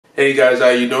Hey guys, how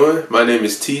you doing? My name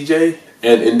is TJ,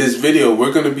 and in this video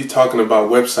we're going to be talking about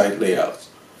website layouts.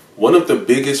 One of the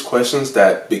biggest questions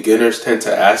that beginners tend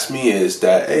to ask me is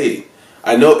that, hey,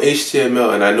 I know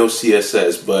HTML and I know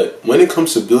CSS, but when it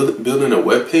comes to building a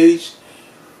web page,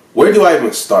 where do I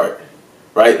even start?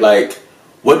 Right? Like,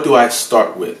 what do I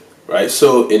start with? Right?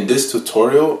 So in this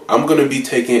tutorial, I'm going to be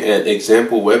taking an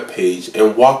example web page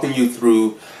and walking you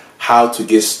through how to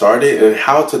get started and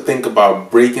how to think about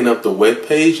breaking up the web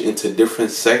page into different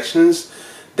sections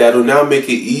that will now make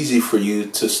it easy for you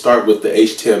to start with the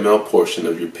HTML portion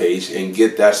of your page and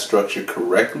get that structured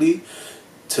correctly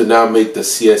to now make the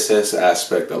CSS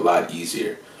aspect a lot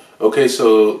easier. Okay,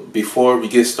 so before we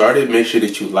get started, make sure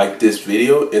that you like this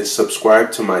video and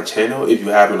subscribe to my channel if you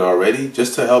haven't already,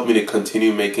 just to help me to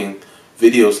continue making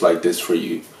videos like this for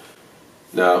you.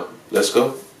 Now, let's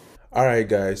go. Alright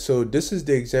guys, so this is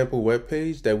the example web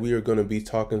page that we are going to be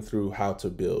talking through how to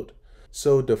build.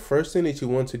 So the first thing that you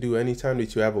want to do anytime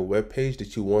that you have a web page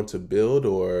that you want to build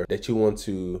or that you want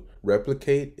to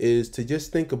replicate is to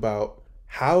just think about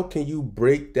how can you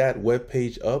break that web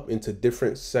page up into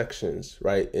different sections,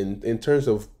 right? In terms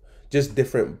of just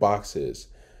different boxes.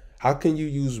 How can you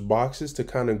use boxes to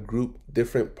kind of group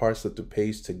different parts of the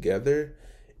page together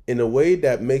in a way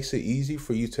that makes it easy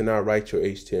for you to now write your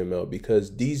HTML,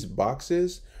 because these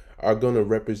boxes are going to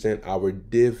represent our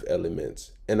div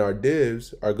elements, and our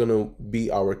divs are going to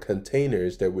be our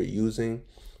containers that we're using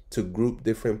to group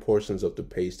different portions of the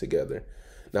page together.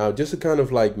 Now, just to kind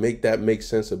of like make that make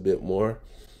sense a bit more,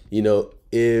 you know,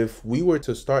 if we were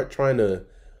to start trying to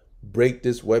break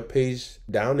this web page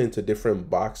down into different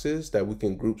boxes that we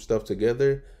can group stuff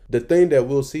together, the thing that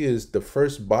we'll see is the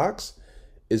first box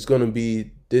is going to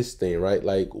be this thing, right?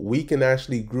 Like, we can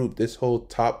actually group this whole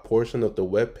top portion of the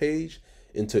web page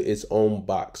into its own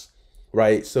box,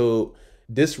 right? So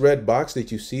this red box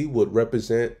that you see would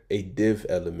represent a div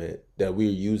element that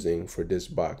we're using for this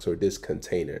box or this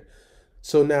container.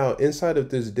 So now inside of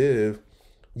this div,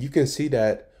 you can see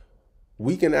that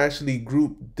we can actually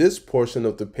group this portion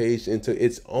of the page into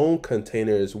its own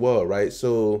container as well, right?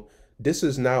 So this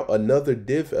is now another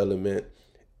div element,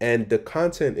 and the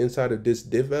content inside of this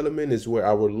div element is where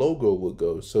our logo will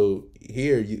go. So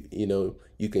here, you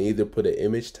can either put an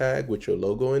image tag with your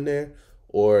logo in there,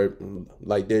 or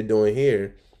like they're doing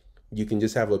here, you can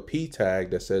just have a P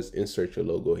tag that says insert your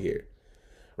logo here,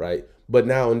 right? But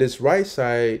now on this right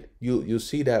side, you'll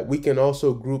see that we can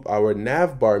also group our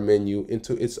navbar menu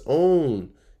into its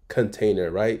own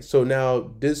container, right? So now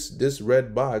this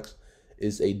red box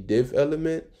is a div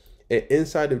element, and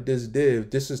inside of this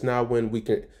div, this is now where we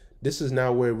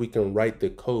can write the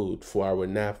code for our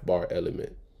navbar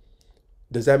element.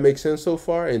 Does that make sense so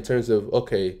far in terms of,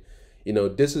 okay,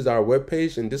 this is our web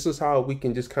page, and this is how we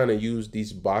can just kind of use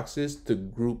these boxes to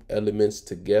group elements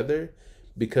together?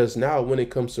 Because now when it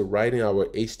comes to writing our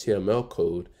HTML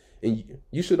code, and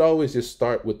you should always just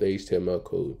start with the HTML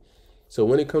code. So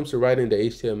when it comes to writing the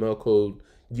HTML code,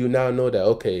 you now know that,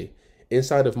 okay,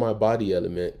 inside of my body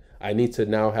element, I need to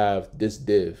now have this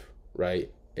div, right?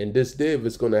 And this div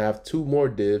is going to have two more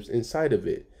divs inside of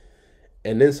it.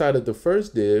 And inside of the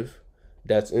first div,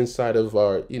 that's inside of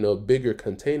our, bigger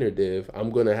container div,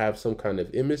 I'm going to have some kind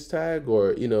of image tag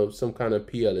or, some kind of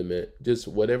P element, just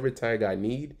whatever tag I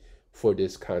need for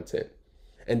this content.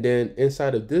 And then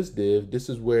inside of this div, this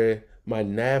is where my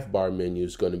navbar menu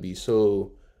is going to be.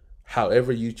 So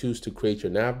however you choose to create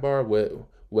your navbar,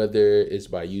 whether it's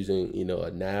by using,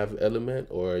 a nav element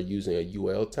or using a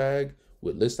UL tag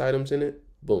with list items in it,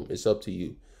 boom, it's up to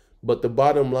you. But the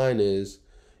bottom line is,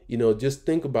 just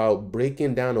think about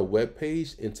breaking down a web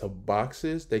page into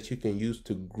boxes that you can use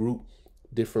to group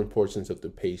different portions of the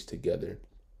page together.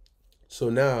 So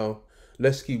now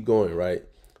let's keep going, right?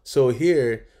 So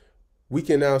here we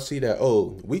can now see that,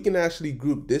 we can actually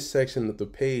group this section of the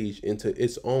page into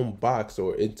its own box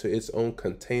or into its own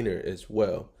container as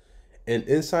well. And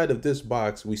inside of this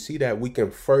box, we see that we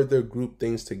can further group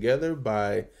things together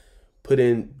by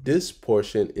putting this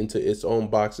portion into its own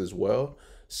box as well.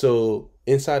 So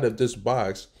inside of this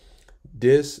box,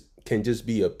 this can just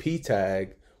be a P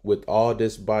tag with all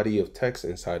this body of text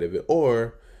inside of it,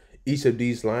 or each of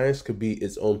these lines could be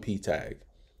its own P tag.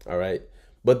 All right.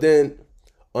 But then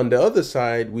on the other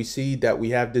side, we see that we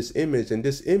have this image, and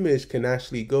this image can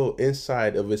actually go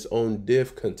inside of its own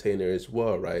div container as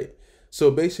well, right? So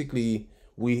basically,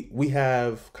 we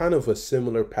have kind of a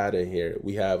similar pattern here.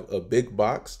 We have a big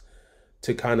box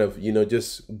to kind of,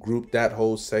 just group that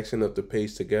whole section of the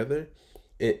page together.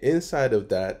 And inside of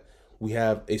that, we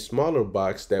have a smaller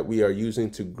box that we are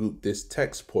using to group this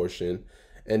text portion.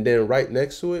 And then right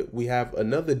next to it, we have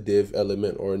another div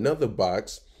element or another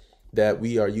box that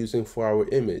we are using for our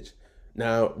image.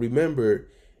 Now, remember,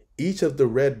 each of the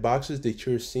red boxes that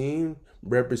you're seeing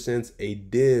represents a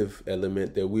div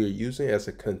element that we are using as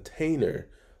a container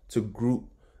to group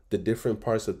the different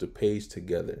parts of the page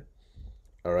together.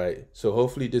 All right, so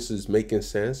hopefully this is making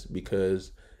sense,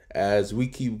 because as we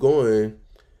keep going,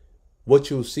 what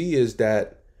you'll see is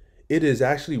that it is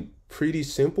actually pretty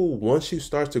simple. Once you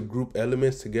start to group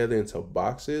elements together into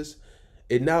boxes,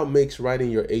 it now makes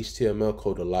writing your HTML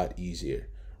code a lot easier,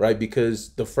 right? Because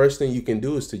the first thing you can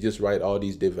do is to just write all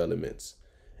these div elements.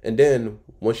 And then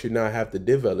once you now have the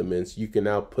div elements, you can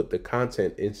now put the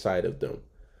content inside of them,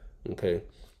 okay?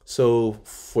 So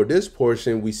for this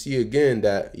portion, we see again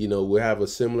that, we have a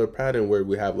similar pattern where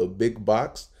we have a big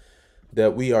box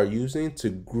that we are using to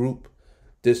group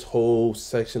this whole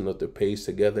section of the page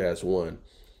together as one.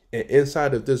 And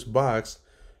inside of this box,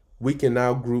 we can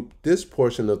now group this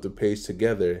portion of the page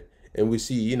together. And we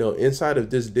see, inside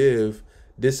of this div,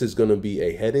 this is going to be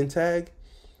a heading tag,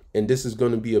 and this is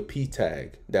going to be a p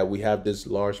tag that we have this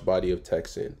large body of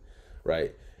text in,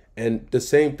 right? And the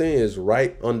same thing is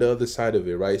right on the other side of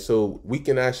it, right? So we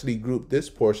can actually group this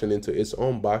portion into its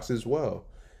own box as well.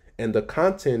 And the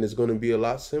content is going to be a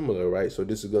lot similar, right? So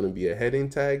this is going to be a heading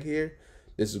tag here.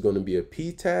 This is going to be a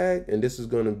p tag, and this is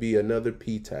going to be another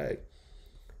p tag.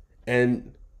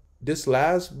 And this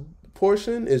last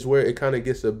portion is where it kind of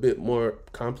gets a bit more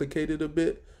complicated a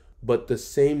bit, but the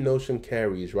same notion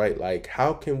carries, right? Like,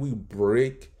 how can we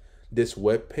break this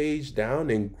web page down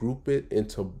and group it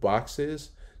into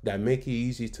boxes that make it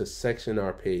easy to section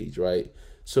our page, right?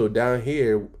 So down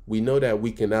here, we know that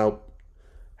we can now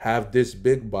have this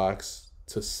big box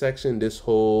to section this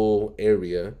whole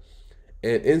area.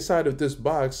 And inside of this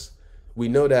box, we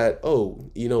know that,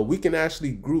 we can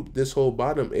actually group this whole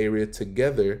bottom area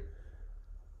together,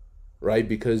 right?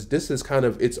 Because this is kind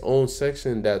of its own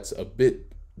section that's a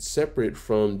bit separate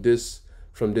from this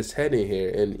heading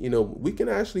here. And, we can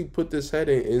actually put this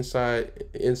heading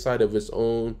inside of its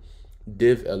own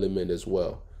div element as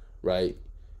well, right?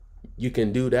 You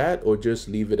can do that, or just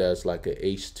leave it as like a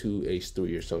H2,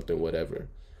 H3 or something, whatever.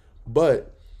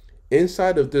 But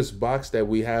inside of this box that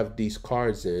we have these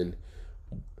cards in,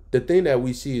 the thing that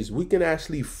we see is we can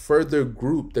actually further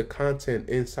group the content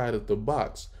inside of the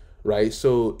box, right?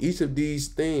 So each of these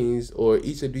things, or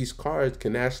each of these cards,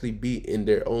 can actually be in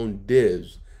their own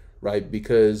divs, right?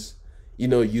 Because,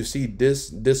 you see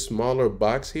this smaller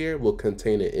box here will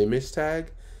contain an image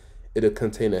tag. It'll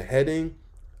contain a heading,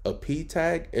 a p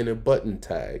tag, and a button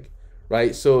tag,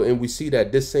 right? So, and we see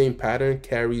that this same pattern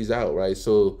carries out, right?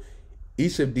 So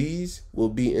each of these will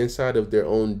be inside of their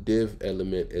own div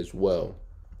element as well,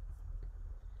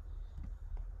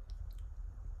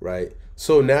 right?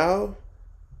 So now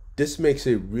this makes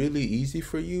it really easy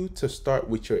for you to start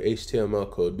with your HTML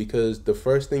code, because the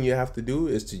first thing you have to do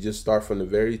is to just start from the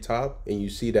very top, and you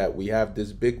see that we have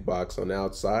this big box on the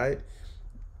outside.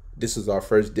 This is our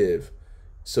first div.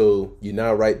 So you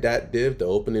now write that div, the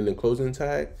opening and closing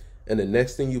tag, and the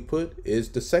next thing you put is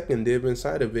the second div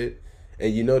inside of it.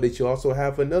 And you know that you also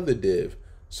have another div.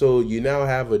 So you now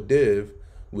have a div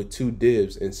with two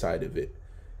divs inside of it.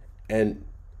 And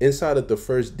inside of the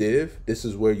first div, this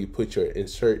is where you put your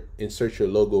insert your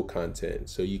logo content.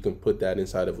 So you can put that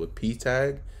inside of a p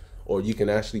tag, or you can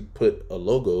actually put a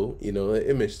logo, an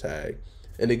image tag.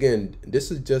 And again,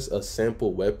 this is just a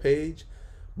sample web page.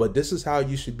 But this is how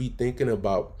you should be thinking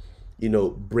about,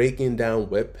 breaking down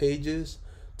web pages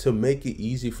to make it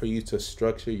easy for you to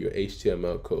structure your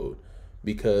HTML code.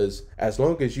 Because as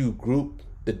long as you group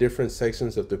the different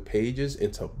sections of the pages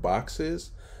into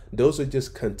boxes, those are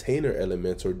just container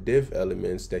elements or div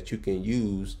elements that you can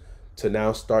use to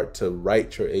now start to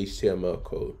write your HTML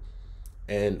code.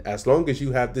 And as long as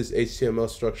you have this HTML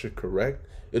structure correct,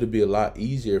 it'll be a lot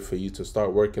easier for you to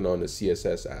start working on the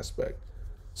CSS aspect.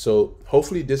 So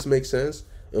hopefully this makes sense,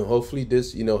 and hopefully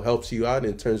this, helps you out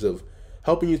in terms of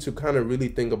helping you to kind of really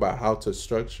think about how to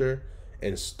structure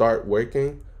and start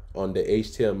working on the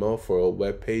HTML for a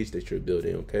web page that you're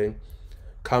building, okay?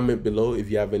 Comment below if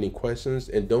you have any questions,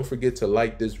 and don't forget to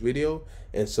like this video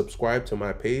and subscribe to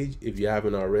my page if you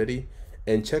haven't already,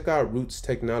 and check out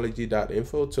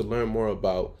rootstechnology.info to learn more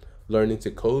about learning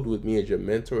to code with me as your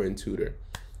mentor and tutor.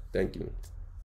 Thank you.